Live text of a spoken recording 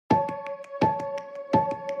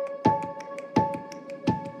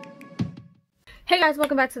Hey guys,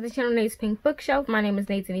 welcome back to the channel Nate's Pink Bookshelf. My name is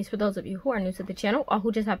Nate Denise for those of you who are new to the channel or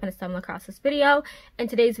who just happened to stumble across this video. And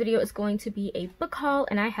today's video is going to be a book haul,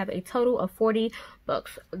 and I have a total of 40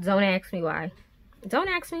 books. Don't ask me why. Don't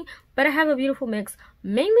ask me, but I have a beautiful mix,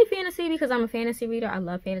 mainly fantasy because I'm a fantasy reader. I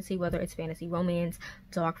love fantasy, whether it's fantasy romance,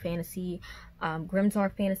 dark fantasy, grim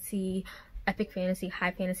dark fantasy, epic fantasy,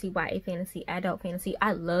 high fantasy, YA fantasy, adult fantasy.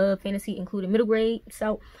 I love fantasy, including middle grade.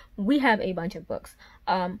 So we have a bunch of books.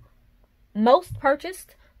 Most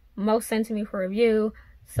purchased, most sent to me for review,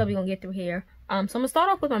 so we're gonna get through here. So I'm gonna start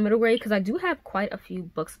off with my middle grade because I do have quite a few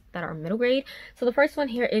books that are middle grade. So the first one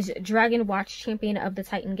here is Dragon Watch Champion of the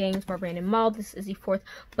Titan Games by Brandon Mull. This is the 4th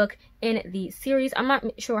book in the series. I'm not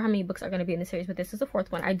sure how many books are going to be in the series, but this is the 4th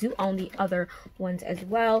one. I do own the other ones as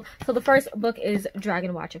well. So the first book is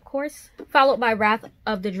Dragon Watch, of course, followed by Wrath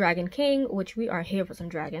of the Dragon King, which we are here for some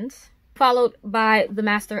dragons, followed by The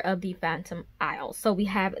Master of the Phantom Isle. So we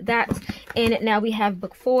have that, and now we have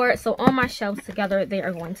book 4. So on my shelves together, they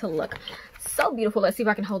are going to look so beautiful. Let's see if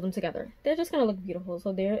I can hold them together. They're just gonna look beautiful.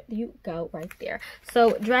 So there you go, right there.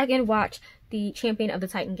 So Dragon Watch, the Champion of the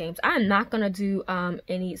Titan Games. I'm not gonna do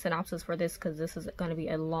any synopsis for this because this is gonna be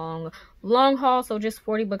a long haul. So just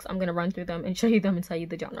 40 books. I'm gonna run through them and show you them and tell you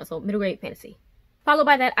the genre. So middle grade fantasy. Followed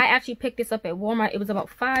by that, I actually picked this up at Walmart. It was about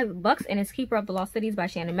 $5, and it's Keeper of the Lost Cities by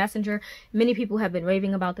Shannon Messenger. Many people have been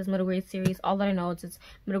raving about this middle grade series. All that I know is it's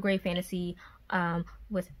middle grade fantasy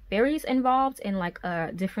with fairies involved in like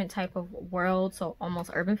a different type of world, so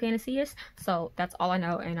almost urban fantasy-ish. So that's all I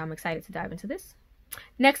know, and I'm excited to dive into this.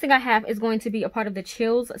 Next thing I have is going to be a part of the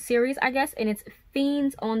Chills series, I guess, and it's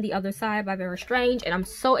Fiends on the Other Side by Vera, and I'm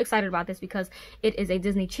so excited about this because it is a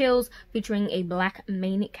Disney Chills featuring a black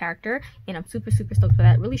main character, and I'm super stoked for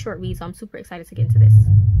that. Really short read, so I'm super excited to get into this.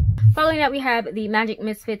 Following that, we have The Magic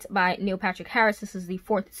Misfits by Neil Patrick Harris. This is the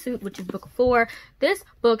 4th suit, which is book 4. This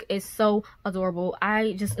book is so adorable.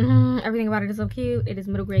 I just everything about it is so cute. It is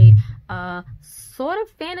middle grade, sort of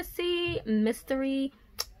fantasy mystery.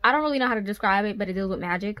 I don't really know how to describe it, but it deals with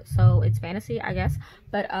magic, so it's fantasy, I guess.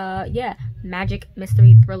 But yeah, magic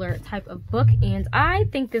mystery thriller type of book, and I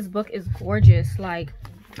think this book is gorgeous. Like,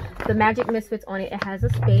 the Magic Misfits on it, it has a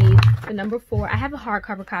spade, the number 4. I have a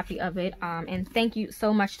hardcover copy of it, and thank you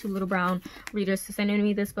so much to Little Brown readers for sending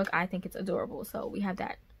me this book. I think it's adorable, so we have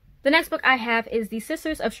that. The next book I have is The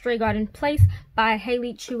Sisters of Straygarden Place by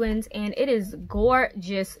Hayley, Chewins, and it is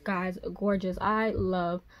gorgeous, guys, gorgeous. I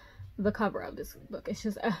love the cover of this book. It's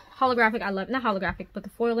just holographic. I love, not holographic, but the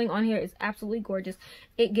foiling on here is absolutely gorgeous.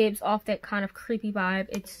 It gives off that kind of creepy vibe.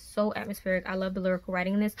 It's so atmospheric. I love the lyrical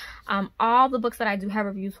writing in this. All the books that I do have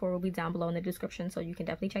reviews for will be down below in the description, so you can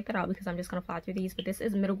definitely check that out because I'm just gonna fly through these. But this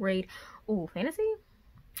is middle grade, fantasy,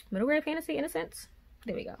 middle grade fantasy in a sense.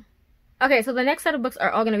 There we go. Okay, so the next set of books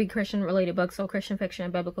are all going to be Christian related books, so Christian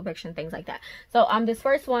fiction, biblical fiction, things like that. So this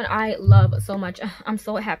first one I love so much. I'm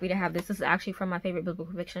so happy to have this. This is actually from my favorite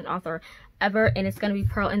biblical fiction author ever, and it's going to be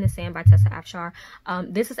Pearl in the Sand by Tessa Afshar.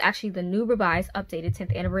 This is actually the new revised, updated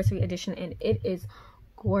 10th anniversary edition, and it is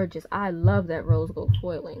gorgeous. I love that rose gold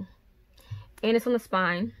foiling, and it's on the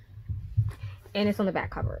spine, and it's on the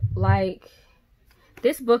back cover. Like,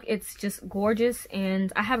 this book, it's just gorgeous,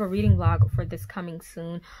 and I have a reading vlog for this coming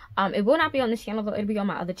soon. It will not be on this channel though. It'll be on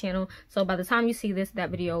my other channel. So by the time you see this, that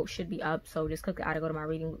video should be up. So just click out to go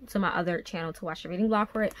to my other channel to watch the reading vlog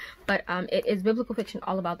for it. But it is biblical fiction,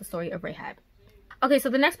 all about the story of Rahab. Okay, so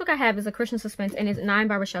the next book I have is a Christian suspense, and it's 9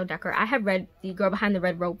 by Rachelle Dekker. I have read The Girl Behind the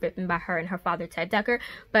Red Robe, written by her and her father, Ted Dekker,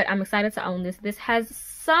 but I'm excited to own this. This has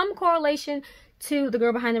some correlation to The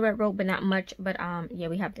Girl Behind the Red Robe, but not much. But yeah,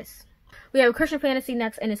 we have this. We have a Christian fantasy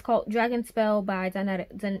next, and it's called Dragonspell by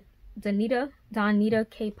Donita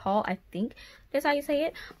K. Paul, I think that's how you say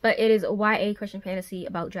it. But it is a YA Christian fantasy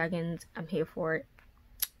about dragons. I'm here for it.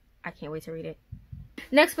 I can't wait to read it.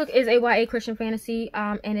 Next book is a YA Christian fantasy,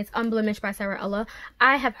 and it's Unblemished by Sara.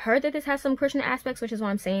 I have heard that this has some Christian aspects, which is why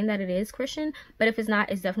I'm saying that it is Christian. But if it's not,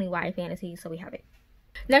 it's definitely YA fantasy, so we have it.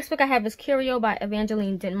 Next book I have is Curio by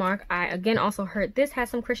Evangeline Denmark. I again also heard this has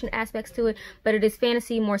some Christian aspects to it, but it is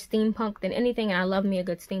fantasy, more steampunk than anything, and I love me a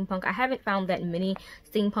good steampunk. I haven't found that many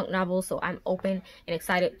steampunk novels, so I'm open and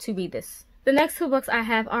excited to read this. The next 2 books I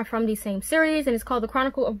have are from the same series, and it's called The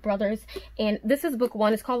Chronicle of Brothers, and this is book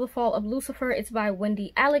 1. It's called The Fall of Lucifer. It's by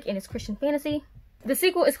Wendy, Alec, and it's Christian fantasy. The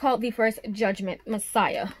sequel is called The First Judgement,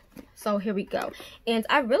 Messiah. So here we go. And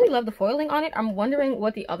I really love the foiling on it. I'm wondering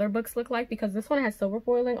what the other books look like because this one has silver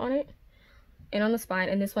foiling on it and on the spine,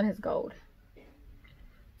 and this one has gold.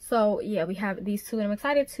 So yeah, we have these 2, and I'm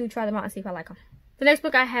excited to try them out and see if I like them. The next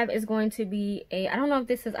book I have is going to be I don't know if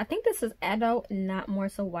this is, I think this is adult, not more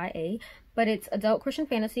so YA, but it's adult Christian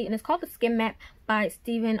fantasy, and it's called The Skim Map by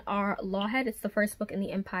Stephen R. Lawhead. It's the first book in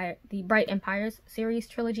the Bright Empires series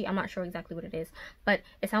trilogy. I'm not sure exactly what it is, but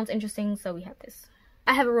it sounds interesting, so we have this.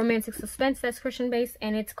 I have a romantic suspense that's Christian based,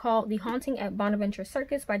 and it's called The Haunting at Bonaventure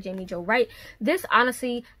Circus by Jamie Jo Wright. This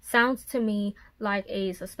honestly sounds to me like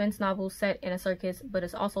a suspense novel set in a circus, but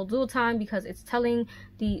it's also dual time because it's telling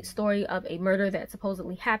the story of a murder that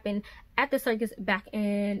supposedly happened at the circus back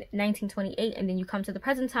in 1928, and then you come to the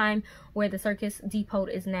present time where the circus depot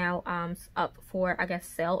is now up for, I guess,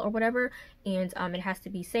 sale or whatever, and it has to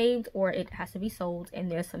be saved or it has to be sold, and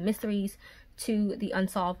there's some mysteries to the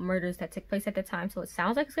unsolved murders that took place at the time. So it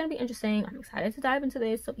sounds like it's going to be interesting. I'm excited to dive into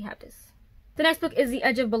this, so we have this. The next book is The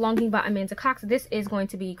Edge of Belonging by Amanda Cox. This is going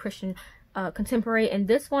to be Christian contemporary, and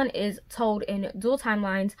this one is told in dual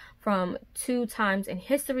timelines from 2 times in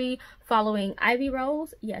history, following Ivy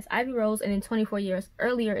Rose. Yes, Ivy Rose, and then 24 years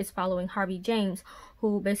earlier is following Harvey James,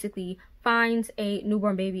 who basically finds a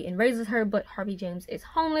newborn baby and raises her, but Harvey James is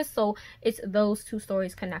homeless. So it's those 2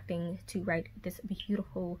 stories connecting to write this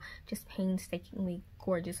beautiful, just painstakingly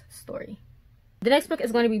gorgeous story. The next book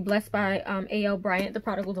is going to be Blessed by A.L. Bryant, The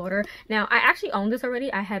Prodigal Daughter. Now, I actually own this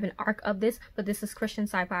already. I have an arc of this, but this is Christian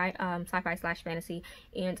sci-fi, sci-fi / fantasy,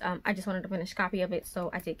 and I just wanted to finish a copy of it, so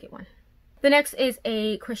I did get one. The next is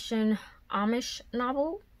a Christian Amish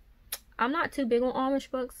novel. I'm not too big on Amish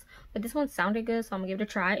books, but this one sounded good, so I'm gonna give it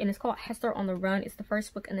a try, and it's called Hester on the Run. It's the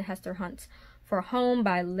first book in the Hester Hunt for a Home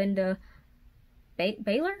by Linda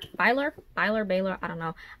Baylor, I don't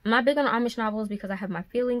know. I'm not big on Amish novels because I have my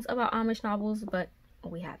feelings about Amish novels, but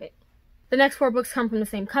we have it. The next 4 books come from the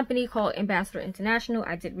same company called Ambassador International.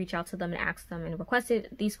 I did reach out to them and ask them and requested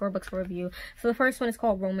these 4 books for review. So the first one is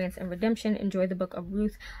called Romance and Redemption, Enjoy the Book of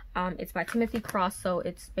Ruth. It's by Timothy Cross, so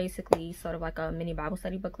it's basically sort of like a mini Bible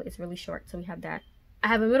study booklet. It's really short, so we have that. I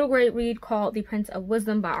have a middle grade read called The Prince of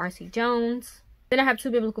Wisdom by R.C. Jones. Then I have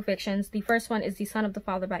 2 biblical fictions. The first one is The Son of the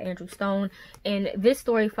Father by Andrew Stone, and this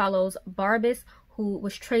story follows Barabbas, who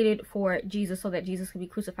was traded for Jesus so that Jesus could be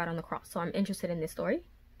crucified on the cross. So I'm interested in this story.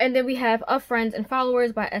 And then we have Of Friends and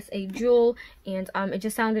Followers by S.A. Jewell, and it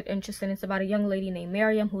just sounded interesting. It's about a young lady named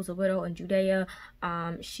Miriam who's a widow in Judea.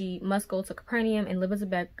 She must go to Capernaum and live as a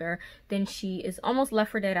beggar. Then she is almost left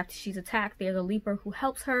for dead after she's attacked. There's a leper who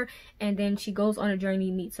helps her, and then she goes on a journey,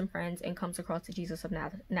 meets some friends, and comes across to Jesus of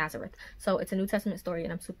Nazareth. So it's a New Testament story,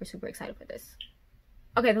 and I'm super, super excited for this.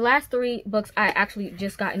 Okay, the last 3 books I actually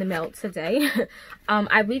just got in the mail today.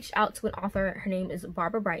 I reached out to an author. Her name is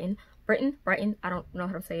Barbara Brighton, I don't know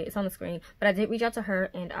how to say it, it's on the screen, but I did reach out to her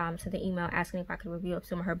and sent an email asking if I could review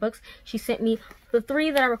some of her books. She sent me the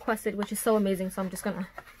 3 that I requested, which is so amazing, so I'm just gonna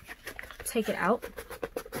take it out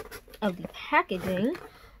of the packaging.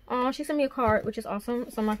 She sent me a card, which is awesome,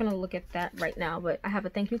 so I'm not gonna look at that right now, but I have a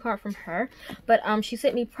thank you card from her. But she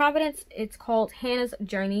sent me Providence. It's called Hannah's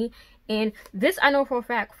Journey, and this I know for a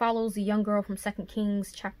fact follows the young girl from 2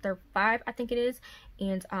 Kings chapter 5, I think it is,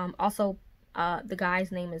 and also the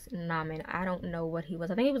guy's name is Naaman. I don't know what he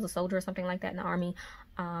was. I think he was a soldier or something like that in the army.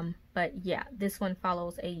 But yeah, this one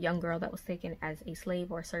follows a young girl that was taken as a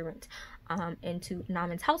slave or a servant into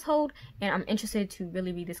Naaman's household, and I'm interested to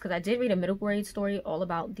really read this because I did read a middle grade story all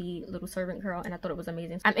about the little servant girl, and I thought it was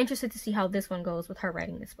amazing. I'm interested to see how this one goes with her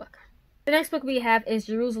writing this book. The next book we have is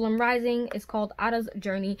Jerusalem Rising. It's called Ada's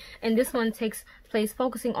Journey, and this one takes place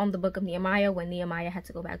focusing on the book of Nehemiah, when Nehemiah had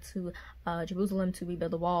to go back to Jerusalem to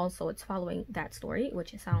rebuild the walls. So it's following that story,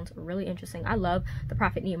 which sounds really interesting. I love the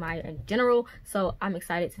prophet Nehemiah in general, so I'm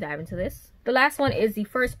excited to dive into this. The last one is the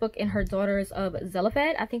first book in her Daughters of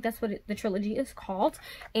Zelophehad. I think that's what the trilogy is called,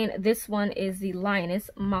 and this one is the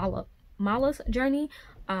lioness Mala's journey.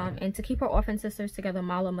 And to keep her orphan sisters together,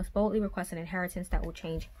 Mala must boldly request an inheritance that will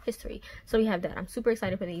change history. So we have that. I'm super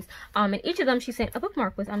excited for these. And each of them she sent a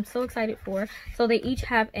bookmark, which I'm so excited for. So they each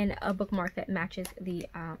have a bookmark that matches the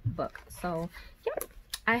book. So yeah,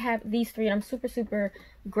 I have these 3, and I'm super, super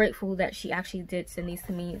grateful that she actually did send these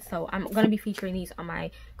to me. So I'm going to be featuring these on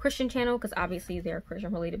my Christian channel because obviously they're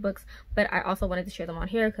Christian related books. But I also wanted to share them on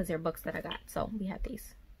here because they're books that I got. So we have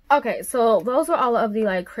these. Okay, so those were all of the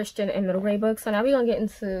like Christian and middle grade books. So now we're gonna get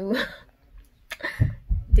into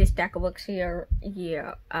this stack of books here.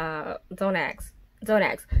 Yeah, don't ask.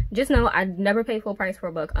 Just know I never paid full price for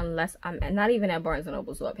a book unless I'm not even at Barnes and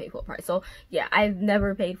Noble, so I pay full price. So yeah, I've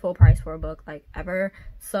never paid full price for a book like ever.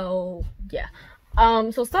 So yeah.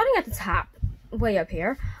 So starting at the top, way up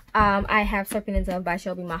here, I have Serpent and Dove by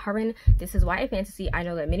Shelby Maharin. This is YA fantasy. I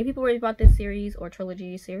know that many people read about this series or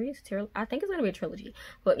trilogy series. I think it's going to be a trilogy,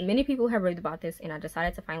 but many people have read about this, and I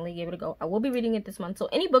decided to finally give it a go. I will be reading it this month, so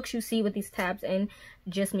any books you see with these tabs in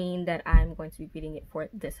just mean that I'm going to be reading it for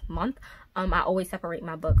this month. I always separate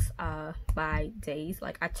my books by days.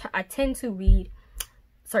 Like I tend to read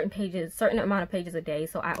certain amount of pages a day,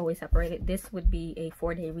 so I always separate it. This would be a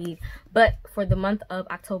 4-day read, but for the month of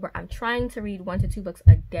October I'm trying to read 1 to 2 books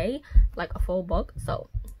a day, like a full book, so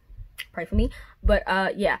pray for me. But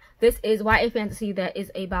yeah, this is YA fantasy that is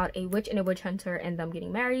about a witch and a witch hunter and them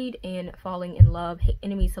getting married and falling in love,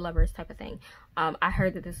 enemies to lovers type of thing. I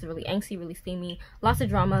heard that this is really angsty, really steamy, lots of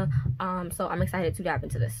drama, so I'm excited to dive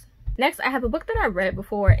into this. Next, I have a book that I read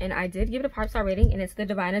before, and I did give it a 5-star rating, and it's The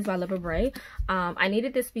Diviners by Libba Bray. I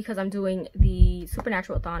needed this because I'm doing the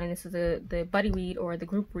Supernatural-a-thon, and this is the buddy read or the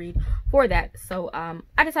group read for that. So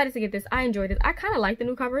I decided to get this. I enjoyed it. I kind of like the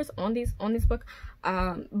new covers on this book,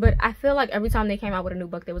 but I feel like every time they came out with a new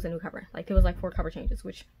book, there was a new cover. Like there was like 4 cover changes,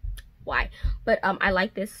 which why? But I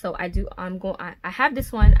like this, so I have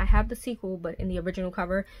this one. I have the sequel, but in the original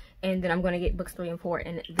cover, and then I'm going to get books 3 and 4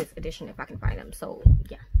 in this edition if I can find them. So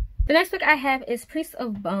yeah. The next book I have is Priest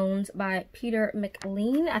of Bones by Peter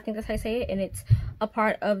McLean. I think that's how you say it, and it's a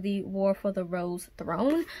part of the War for the Rose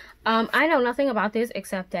Throne. I know nothing about this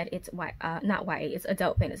except that it's not YA, it's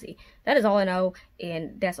adult fantasy. That is all I know,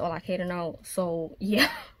 and that's all I care to know. So yeah.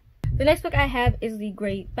 The next book I have is The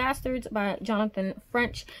Great Bastards by Jonathan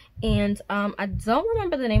French, and I don't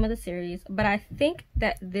remember the name of the series, but I think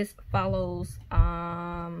that this follows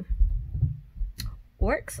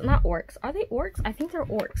orcs, not orcs. Are they orcs? I think they're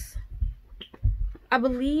orcs. I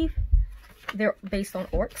believe they're based on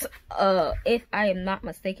orcs. If I am not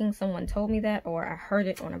mistaken, someone told me that, or I heard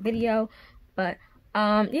it on a video. But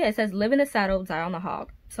yeah, it says live in the saddle, die on the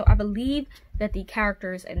hog. So I believe that the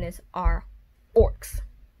characters in this are orcs.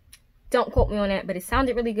 Don't quote me on that, but it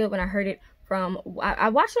sounded really good when I heard it from, I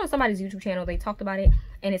watched it on somebody's YouTube channel. They talked about it,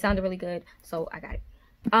 and it sounded really good, so I got it.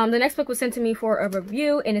 The next book was sent to me for a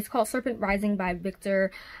review, and it's called Serpent Rising by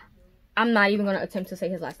Victor. I'm not even going to attempt to say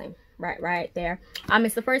his last name. Right there.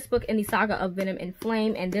 It's the first book in the saga of Venom and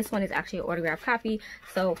Flame, and this one is actually an autographed copy.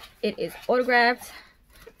 So it is autographed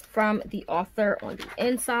from the author on the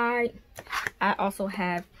inside. I also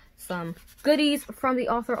have some goodies from the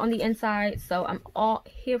author on the inside, so I'm all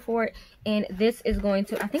here for it. And this is going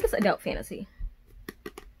to, I think it's adult fantasy.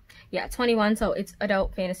 Yeah, 21, so it's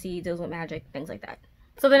adult fantasy, deals with magic, things like that.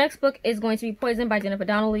 So the next book is going to be Poison by Jennifer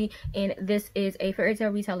Donnelly, and this is a fairy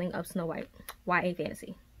tale retelling of Snow White, YA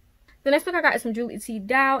fantasy. The next book I got is from Julie C.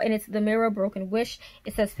 Dow, and it's The Mirror Broken Wish.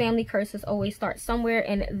 It says family curses always start somewhere,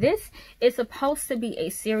 and this is supposed to be a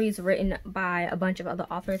series written by a bunch of other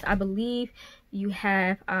authors. I believe you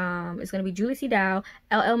have, it's going to be Julie C. Dow,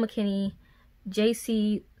 L.L. McKinney,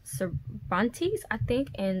 J.C. Cervantes, I think,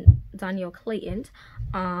 and Danielle Clayton,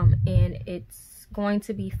 and it's going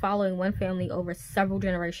to be following one family over several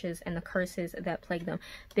generations and the curses that plague them.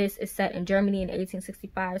 This is set in Germany in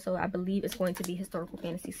 1865, so I believe it's going to be historical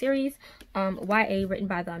fantasy series. YA written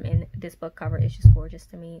by them, and this book cover is just gorgeous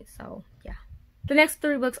to me, so yeah. The next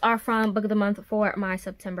 3 books are from Book of the Month for my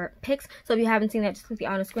September picks. So if you haven't seen that, just click the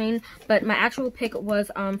on the screen. But my actual pick was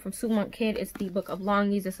from Sue Monk Kidd. It's the Book of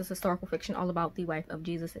Longings. This is historical fiction all about the wife of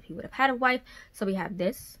Jesus if he would have had a wife. So we have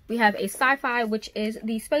this. We have a sci-fi, which is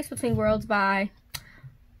The Space Between Worlds by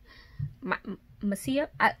Messiah.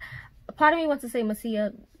 A part of me wants to say Messiah.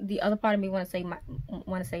 The other part of me want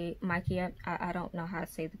to say Micaiah. I don't know how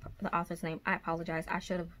to say the author's name. I apologize. I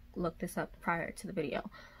should have looked this up prior to the video.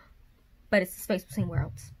 But it's The Space Between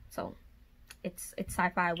Worlds, so it's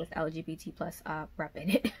sci-fi with LGBT plus rep in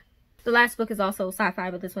it. The last book is also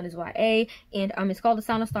sci-fi, but this one is YA, and it's called The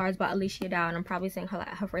Sound of Stars by Alicia Dow, and I'm probably saying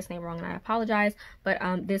her first name wrong, and I apologize. But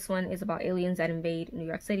this one is about aliens that invade New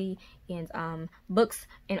York City, and books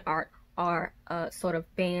and art are sort of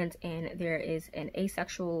banned, and there is an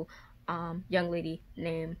asexual young lady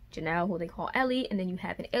named Janelle who they call Ellie, and then you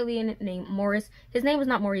have an alien named Morris. His name is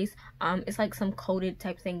not Maurice. It's like some coded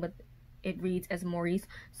type thing, but it reads as Maurice,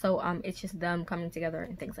 so it's just them coming together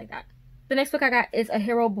and things like that. The next book I got is A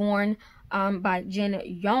Hero Born by Jin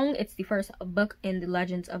Young. It's the first book in the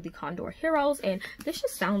Legends of the Condor Heroes, and this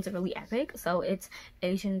just sounds really epic. So it's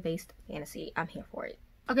Asian-based fantasy. I'm here for it.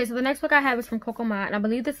 Okay, so the next book I have is from Kokoma, and I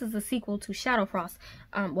believe this is the sequel to Shadowfrost.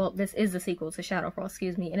 Well, this is the sequel to Shadowfrost,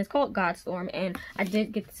 excuse me, and it's called Godstorm, and I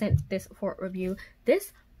did get sent this for review.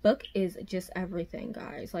 This book is just everything,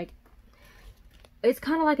 guys. Like, it's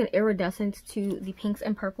kind of like an iridescent to the pinks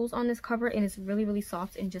and purples on this cover, and it's really, really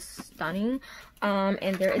soft and just stunning.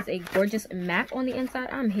 And there is a gorgeous map on the inside.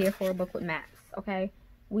 I'm here for a book with maps, okay?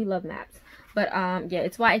 We love maps. But yeah,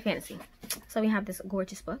 it's YA fantasy. So we have this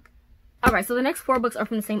gorgeous book. Alright, so the next 4 books are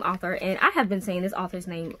from the same author, and I have been saying this author's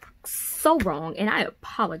name so wrong, and I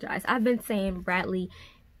apologize. I've been saying Bradley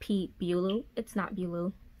P. Bulu. It's not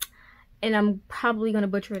Bulu. And I'm probably going to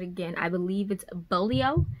butcher it again. I believe it's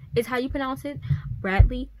Bolio is how you pronounce it.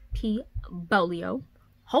 Bradley P. Bolio.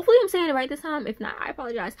 Hopefully I'm saying it right this time. If not, I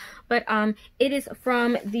apologize. But it is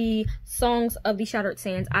from the Songs of the Shattered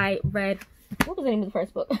Sands. I read, what was the name of the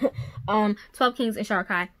first book? 12 Kings and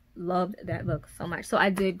Sharakai. Loved that book so much. So I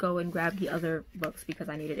did go and grab the other books because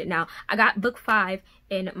I needed it. Now, I got book 5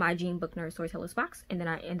 in my Jean Book Nerd Storytellers box. And then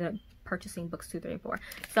I ended up purchasing books 2, 3, and 4.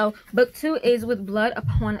 So book 2 is With Blood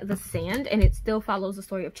Upon the Sand. And it still follows the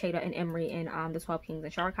story of Cheda and Emery in the 12 Kings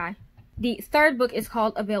and Sharakai. The third book is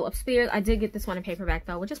called A Veil of Spears. I did get this one in paperback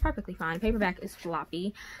though, which is perfectly fine. Paperback is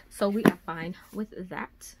floppy. So we are fine with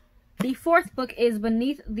that. The 4th book is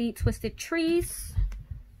Beneath the Twisted Trees.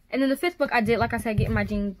 And then the 5th book I did, like I said, get in my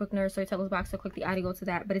Jean Book Nerd Storytellers box, so quickly I had to go to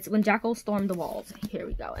that. But it's When Jackals Stormed the Walls. Here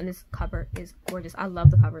we go. And this cover is gorgeous. I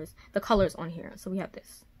love the covers. The colors on here. So we have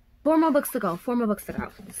this. 4 more books to go. 4 more books to go.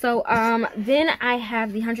 So then I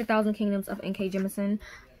have the 100,000 Kingdoms of N.K. Jemisin,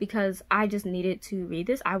 because I just needed to read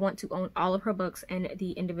this. I want to own all of her books in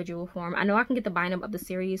the individual form. I know I can get the bind-up of the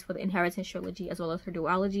series for the Inheritance trilogy as well as her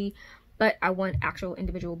duology, but I want actual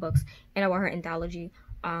individual books, and I want her anthology.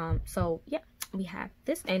 So yeah, we have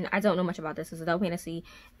this, and I don't know much about this. It's adult fantasy.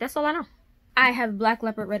 That's all I know. I have Black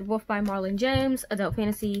Leopard Red Wolf by Marlon James, adult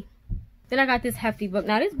fantasy. Then I got this hefty book.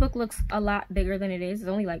 Now this book looks a lot bigger than it is. It's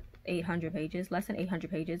only like 800 pages, less than 800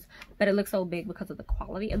 pages, but it looks so big because of the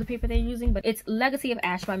quality of the paper they're using. But it's Legacy of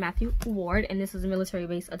Ash by Matthew Ward, and this is a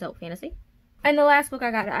military-based adult fantasy. And the last book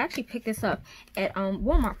I got, I actually picked this up at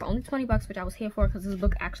Walmart for only 20 bucks, which I was here for because this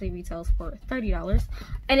book actually retails for $30.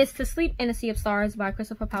 And it's To Sleep in a Sea of Stars by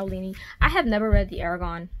Christopher Paolini. I have never read the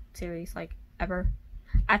Aragon series, like, ever.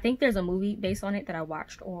 I think there's a movie based on it that I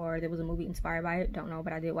watched, or there was a movie inspired by it. Don't know,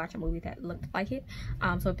 but I did watch a movie that looked like it.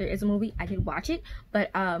 So if there is a movie, I did watch it.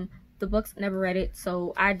 But the books, never read it,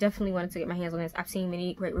 so I definitely wanted to get my hands on this. I've seen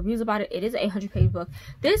many great reviews about it. It is an 800-page book.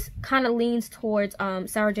 This kind of leans towards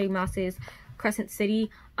Sarah J. Maas's Crescent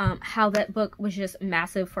City, how that book was just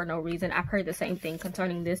massive for no reason. I've heard the same thing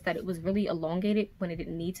concerning this, that it was really elongated when it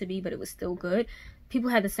didn't need to be, but it was still good. People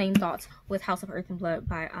had the same thoughts with House of Earth and Blood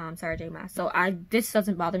by Sarah J. Maas. So this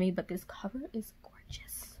doesn't bother me, but this cover is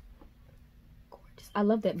gorgeous. Gorgeous. I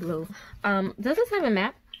love that blue. Does this have a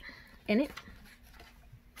map in it?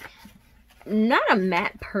 Not a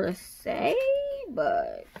map per se,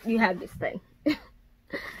 but you have this thing. It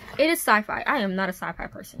is sci-fi. I am not a sci-fi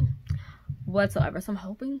person whatsoever, so I'm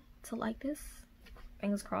hoping to like this.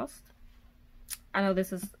 Fingers crossed. I know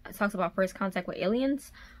this talks about first contact with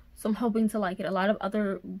aliens, so I'm hoping to like it. A lot of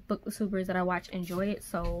other booktubers that I watch enjoy it,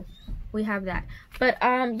 so we have that. But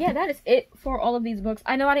yeah, that is it for all of these books.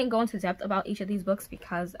 I know I didn't go into depth about each of these books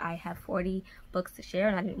because I have 40 books to share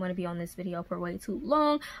and I didn't want to be on this video for way too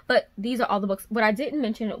long, but these are all the books. What I didn't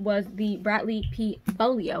mention was the Bradley P.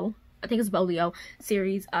 Bolio, I think it's Bolio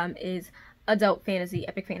series, is adult fantasy,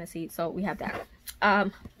 epic fantasy, so we have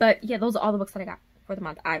that. But yeah, those are all the books that I got for the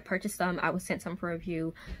month. I purchased some, I was sent some for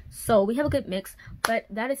review, so we have a good mix. But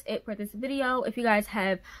that is it for this video. If you guys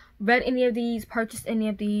have read any of these, purchased any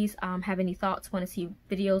of these, have any thoughts, want to see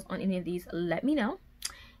videos on any of these, let me know,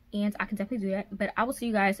 and I can definitely do that. But I will see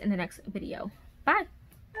you guys in the next video. Bye.